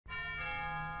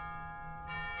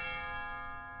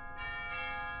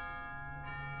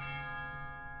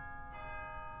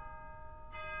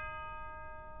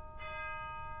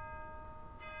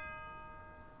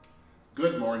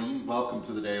Good morning. Welcome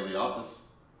to the Daily Office.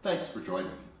 Thanks for joining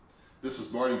me. This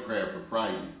is morning prayer for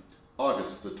Friday,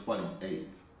 August the 28th.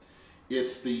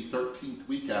 It's the 13th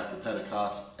week after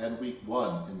Pentecost and week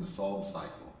 1 in the Psalm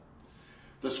cycle.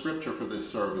 The scripture for this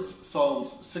service,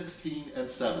 Psalms 16 and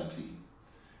 17,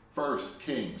 1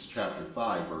 Kings chapter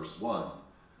 5 verse 1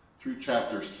 through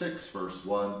chapter 6 verse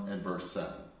 1 and verse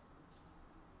 7.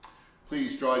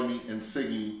 Please join me in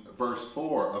singing verse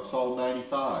 4 of Psalm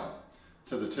 95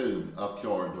 to the tune of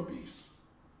Pure Nobis.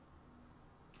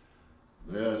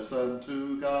 Listen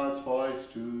to God's voice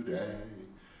today,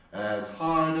 and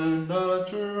harden not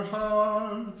your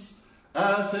hearts,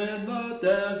 as in the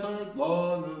desert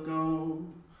long ago,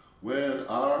 when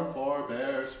our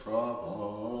forebears provoked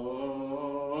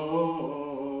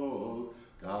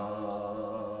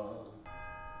God.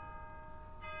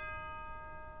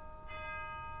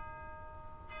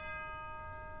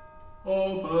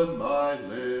 Open my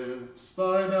lips,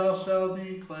 my mouth shall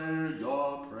declare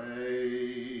your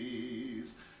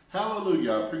praise.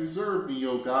 Hallelujah, preserve me,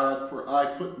 O God, for I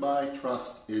put my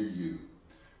trust in you.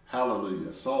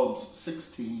 Hallelujah, Psalms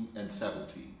 16 and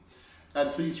 17.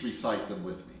 And please recite them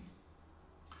with me.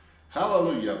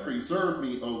 Hallelujah, preserve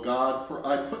me, O God, for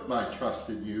I put my trust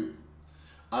in you.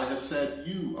 I have said,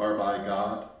 you are my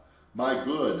God, my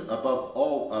good above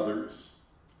all others.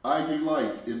 I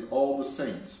delight in all the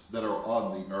saints that are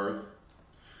on the earth.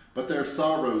 But their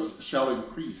sorrows shall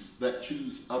increase that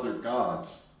choose other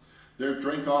gods. Their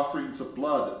drink offerings of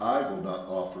blood I will not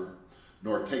offer,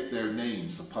 nor take their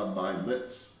names upon my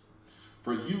lips.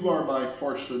 For you are my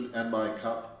portion and my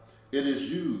cup. It is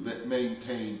you that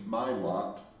maintain my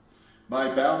lot.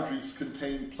 My boundaries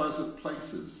contain pleasant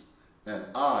places, and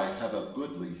I have a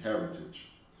goodly heritage.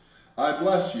 I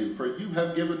bless you, for you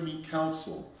have given me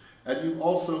counsel, and you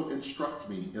also instruct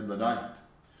me in the night.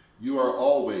 You are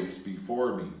always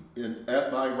before me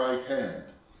at my right hand,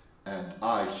 and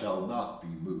I shall not be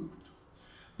moved.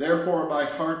 Therefore my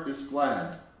heart is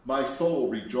glad, my soul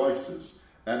rejoices,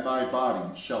 and my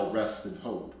body shall rest in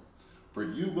hope. For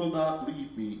you will not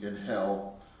leave me in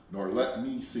hell, nor let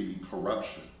me see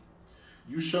corruption.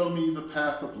 You show me the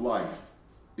path of life.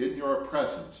 In your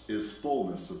presence is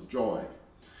fullness of joy.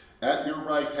 At your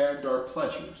right hand are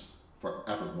pleasures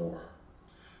forevermore.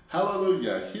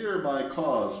 Hallelujah, hear my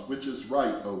cause which is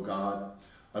right, O God.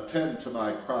 Attend to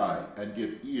my cry and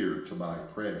give ear to my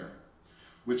prayer,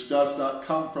 which does not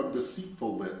come from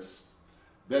deceitful lips.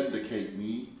 Vindicate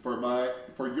me, for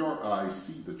your eyes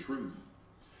see the truth.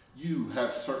 You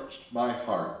have searched my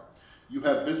heart. You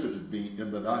have visited me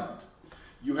in the night.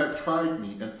 You have tried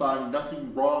me and find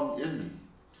nothing wrong in me.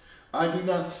 I do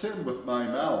not sin with my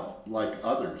mouth like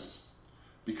others.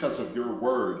 Because of your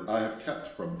word I have kept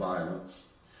from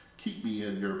violence. Keep me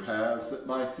in your paths, that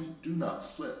my feet do not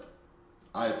slip.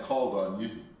 I have called on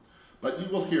you, but you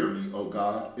will hear me, O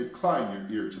God. Incline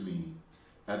your ear to me,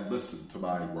 and listen to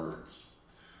my words.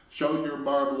 Show your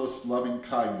marvelous loving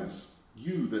kindness,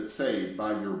 you that save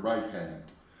by your right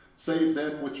hand. Save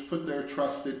them which put their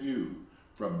trust in you,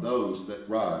 from those that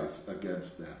rise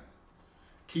against them.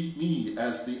 Keep me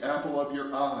as the apple of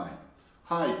your eye.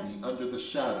 Hide me under the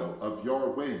shadow of your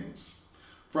wings,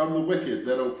 from the wicked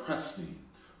that oppress me,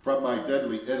 from my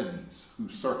deadly enemies who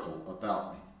circle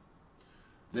about me.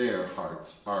 Their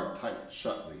hearts are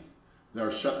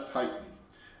shut tightly,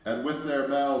 and with their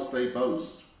mouths they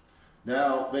boast.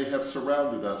 Now they have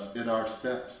surrounded us in our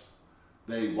steps.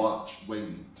 They watch,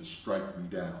 waiting to strike me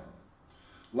down.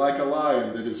 Like a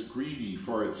lion that is greedy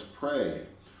for its prey,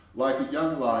 like a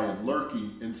young lion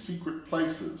lurking in secret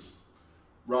places,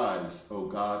 rise, O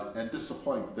God, and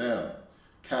disappoint them.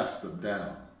 Cast them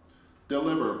down.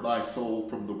 Deliver my soul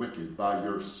from the wicked by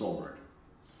your sword.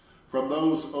 From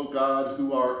those, O God,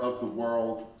 who are of the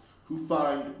world, who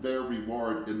find their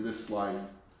reward in this life,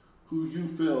 who you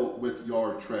fill with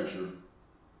your treasure.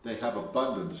 They have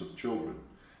abundance of children,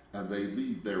 and they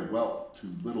leave their wealth to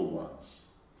little ones.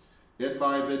 In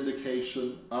my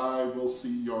vindication I will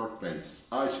see your face.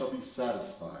 I shall be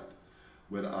satisfied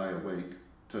when I awake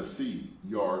to see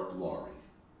your glory.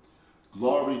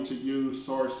 Glory to you,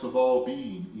 source of all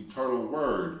being, eternal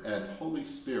Word and Holy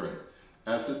Spirit,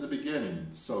 as in the beginning,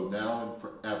 so now and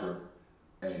forever.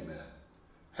 Amen.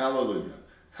 Hallelujah.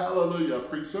 Hallelujah.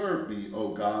 Preserve me,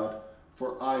 O God,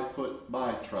 for I put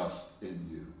my trust in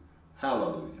you.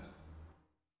 Hallelujah.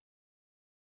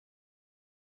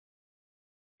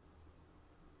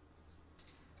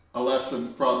 A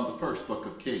lesson from the first book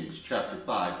of Kings, chapter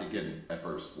 5, beginning at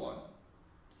verse 1.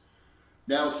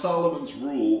 Now Solomon's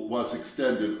rule was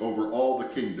extended over all the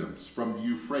kingdoms from the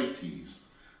Euphrates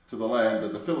to the land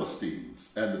of the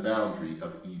Philistines and the boundary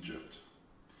of Egypt.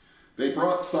 They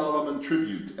brought Solomon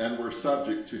tribute and were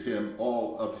subject to him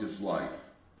all of his life.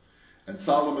 And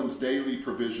Solomon's daily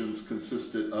provisions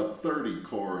consisted of 30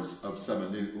 cores of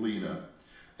semolina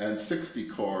and 60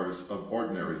 cores of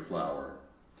ordinary flour,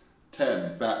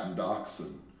 10 fattened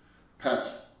oxen,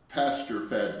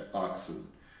 pasture-fed oxen,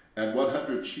 and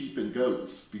 100 sheep and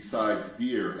goats, besides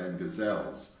deer and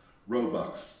gazelles,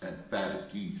 roebucks, and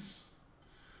fatted geese.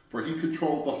 For he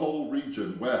controlled the whole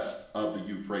region west of the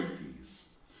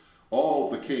Euphrates, all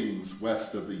the kings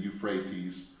west of the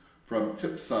Euphrates, from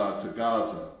Tiphsah to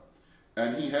Gaza,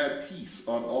 and he had peace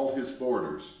on all his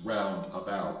borders round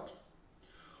about.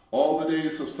 All the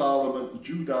days of Solomon,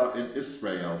 Judah and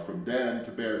Israel, from Dan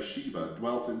to Beersheba,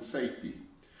 dwelt in safety,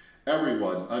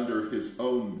 everyone under his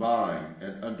own vine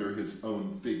and under his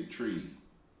own fig tree.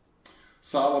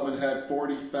 Solomon had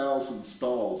 40,000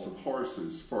 stalls of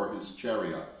horses for his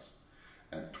chariots,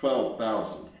 and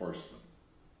 12,000 horsemen.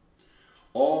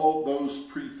 All those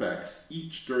prefects,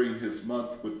 each during his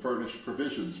month, would furnish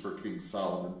provisions for King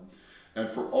Solomon, and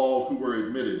for all who were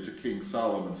admitted to King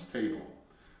Solomon's table.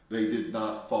 They did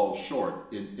not fall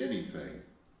short in anything.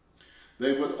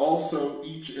 They would also,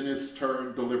 each in his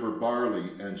turn, deliver barley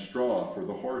and straw for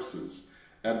the horses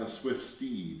and the swift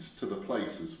steeds to the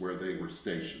places where they were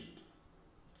stationed.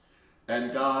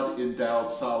 And God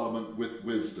endowed Solomon with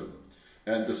wisdom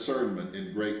and discernment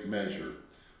in great measure,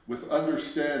 with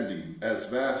understanding as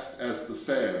vast as the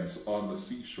sands on the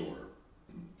seashore.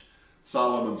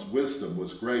 Solomon's wisdom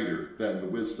was greater than the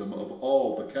wisdom of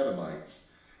all the Kedemites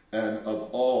and of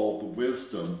all the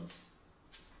wisdom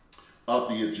of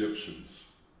the Egyptians.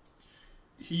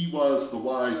 He was the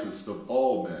wisest of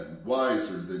all men,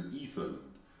 wiser than Ethan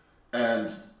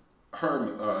and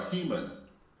Heman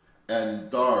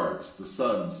and Dards, the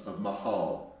sons of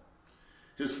Mahal.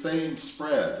 His fame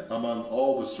spread among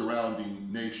all the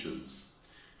surrounding nations.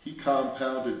 He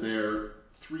compounded there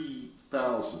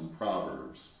 3,000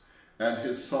 proverbs, and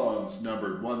his songs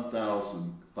numbered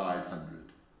 1,500.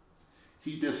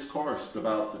 He discoursed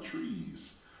about the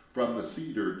trees, from the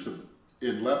cedar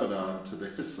in Lebanon to the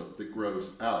hyssop that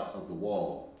grows out of the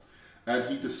wall. And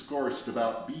he discoursed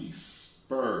about beasts,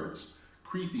 birds,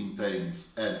 creeping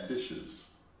things, and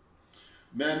fishes.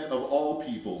 Men of all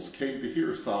peoples came to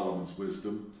hear Solomon's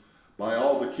wisdom by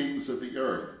all the kings of the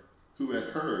earth who had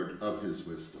heard of his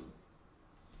wisdom.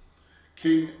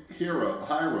 King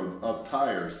Hiram of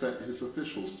Tyre sent his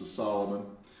officials to Solomon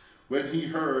when he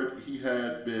heard he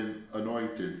had been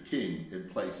anointed king in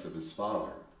place of his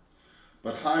father.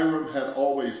 But Hiram had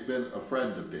always been a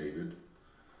friend of David.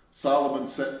 Solomon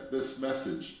sent this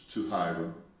message to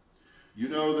Hiram: "You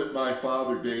know that my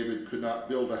father David could not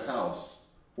build a house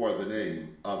for the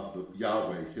name of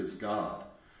Yahweh his God,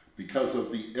 because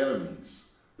of the enemies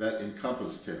that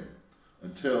encompassed him,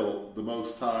 until the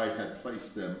Most High had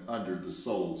placed them under the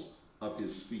soles of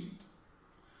his feet.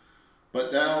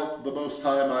 But now the Most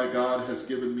High my God has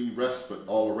given me respite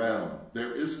all around.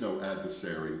 There is no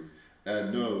adversary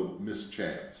and no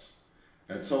mischance.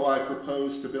 And so I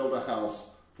propose to build a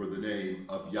house for the name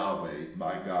of Yahweh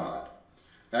my God,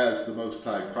 as the Most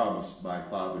High promised my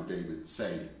father David,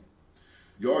 saying,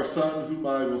 Your son, whom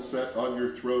I will set on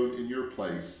your throne in your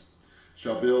place,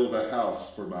 shall build a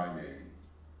house for my name.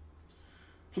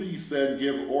 Please then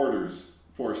give orders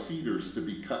for cedars to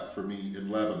be cut for me in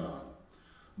Lebanon.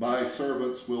 My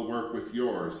servants will work with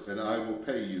yours, and I will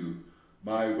pay you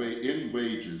any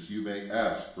wages you may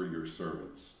ask for your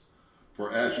servants.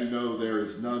 For as you know, there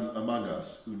is none among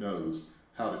us who knows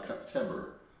how to cut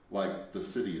timber like the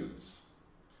Sidonians."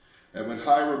 And when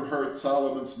Hiram heard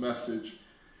Solomon's message,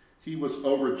 he was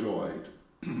overjoyed.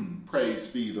 "Praise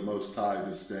be the Most High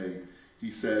this day,"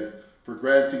 he said, "for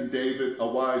granting David a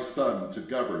wise son to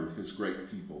govern his great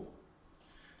people."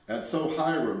 And so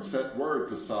Hiram sent word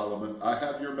to Solomon, "I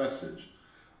have your message.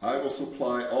 I will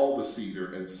supply all the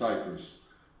cedar and cypress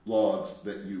logs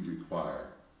that you require.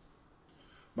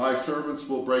 My servants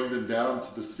will bring them down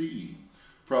to the sea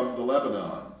from the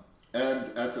Lebanon,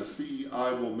 and at the sea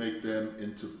I will make them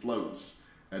into floats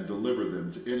and deliver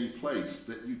them to any place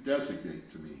that you designate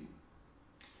to me.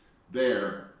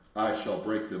 There I shall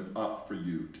break them up for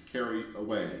you to carry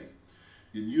away,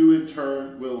 and you in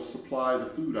turn will supply the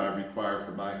food I require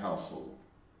for my household."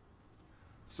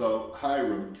 So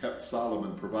Hiram kept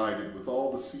Solomon provided with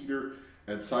all the cedar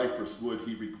and cypress wood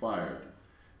he required,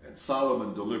 and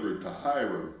Solomon delivered to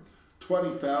Hiram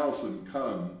 20,000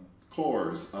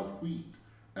 cores of wheat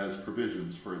as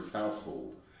provisions for his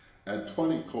household, and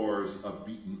 20 cores of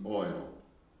beaten oil.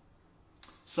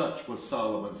 Such was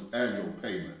Solomon's annual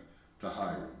payment to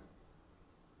Hiram.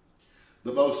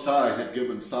 The Most High had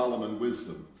given Solomon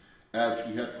wisdom, as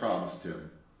he had promised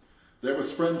him. There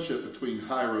was friendship between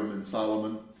Hiram and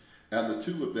Solomon, and the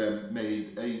two of them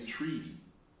made a treaty.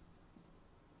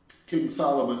 King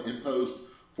Solomon imposed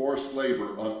forced labor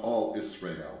on all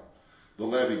Israel. The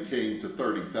levy came to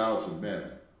 30,000 men,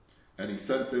 and he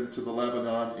sent them to the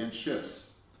Lebanon in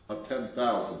shifts of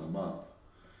 10,000 a month.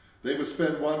 They would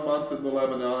spend 1 month in the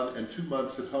Lebanon and 2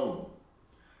 months at home.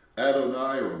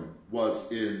 Adoniram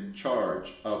was in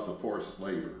charge of the forced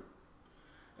labor.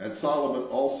 And Solomon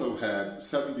also had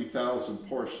 70,000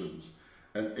 portions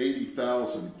and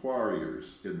 80,000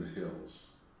 quarriers in the hills.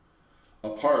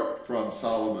 Apart from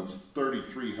Solomon's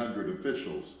 3,300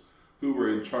 officials who were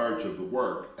in charge of the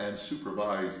work and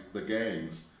supervised the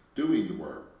gangs doing the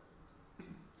work,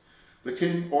 the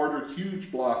king ordered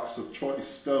huge blocks of choice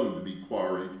stone to be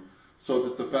quarried so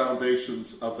that the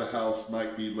foundations of the house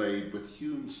might be laid with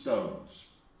hewn stones.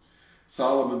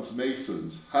 Solomon's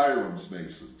masons, Hiram's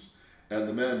masons, and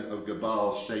the men of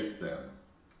Gebal shaped them.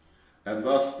 And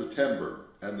thus the timber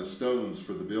and the stones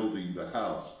for the building the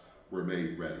house were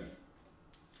made ready.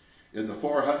 In the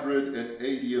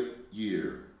 480th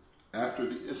year, after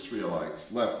the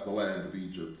Israelites left the land of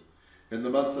Egypt, in the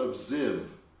month of Ziv,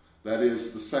 that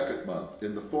is the 2nd month,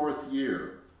 in the 4th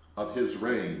year of his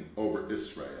reign over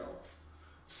Israel,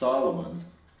 Solomon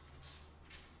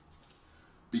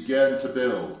began to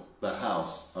build the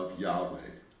house of Yahweh.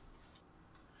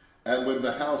 And when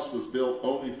the house was built,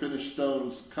 only finished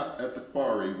stones cut at the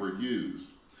quarry were used,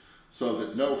 so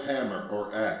that no hammer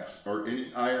or axe or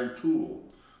any iron tool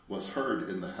was heard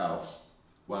in the house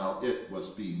while it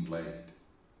was being laid.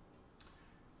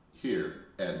 Here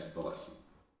ends the lesson.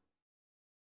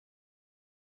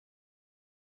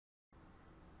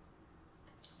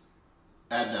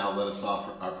 And now let us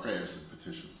offer our prayers and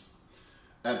petitions.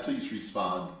 And please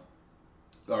respond,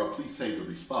 or please say the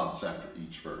response after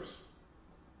each verse.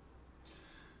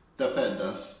 Defend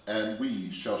us, and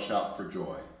we shall shout for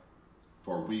joy,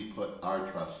 for we put our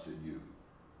trust in you.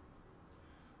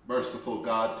 Merciful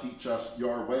God, teach us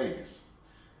your ways.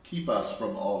 Keep us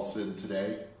from all sin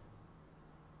today.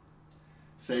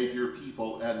 Save your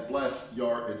people and bless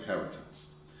your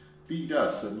inheritance. Feed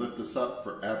us and lift us up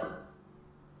forever.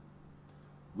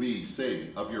 We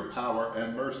sing of your power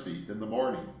and mercy in the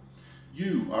morning.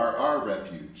 You are our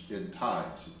refuge in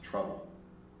times of trouble.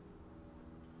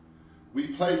 We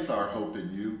place our hope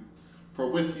in you, for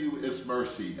with you is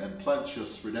mercy and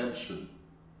plenteous redemption.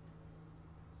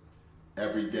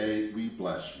 Every day we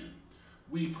bless you.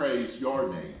 We praise your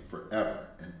name forever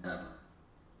and ever,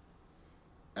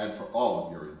 and for all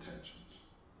of your intentions.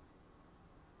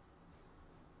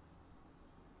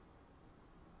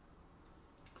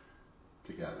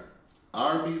 Together.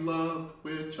 Our beloved,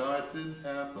 which art in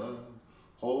heaven,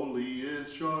 holy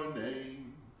is your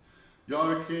name.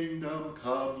 Your kingdom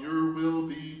come, your will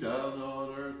be done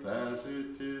on earth as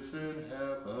it is in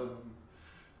heaven.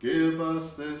 Give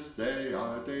us this day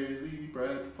our daily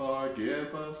bread,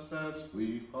 forgive us as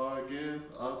we forgive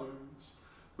others.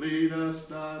 Lead us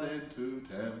not into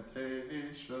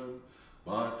temptation,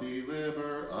 but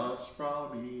deliver us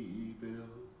from evil.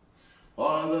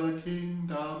 For the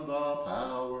kingdom, the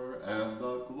power, and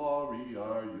the glory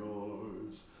are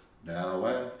yours, now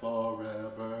and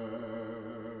forever.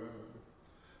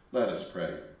 Let us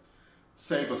pray.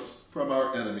 Save us from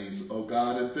our enemies, O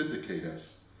God, and vindicate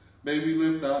us. May we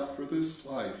live not for this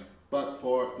life, but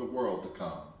for the world to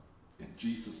come. In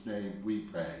Jesus' name we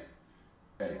pray.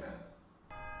 Amen.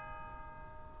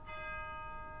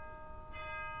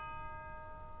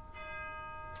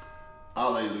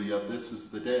 Alleluia, this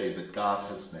is the day that God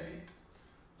has made.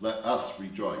 Let us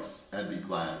rejoice and be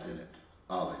glad in it.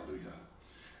 Alleluia.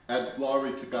 And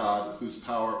glory to God, whose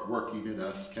power working in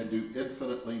us can do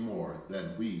infinitely more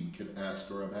than we can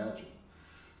ask or imagine.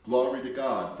 Glory to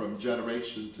God from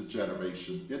generation to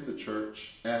generation in the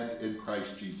church and in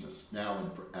Christ Jesus, now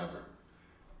and forever.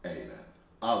 Amen.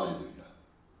 Alleluia.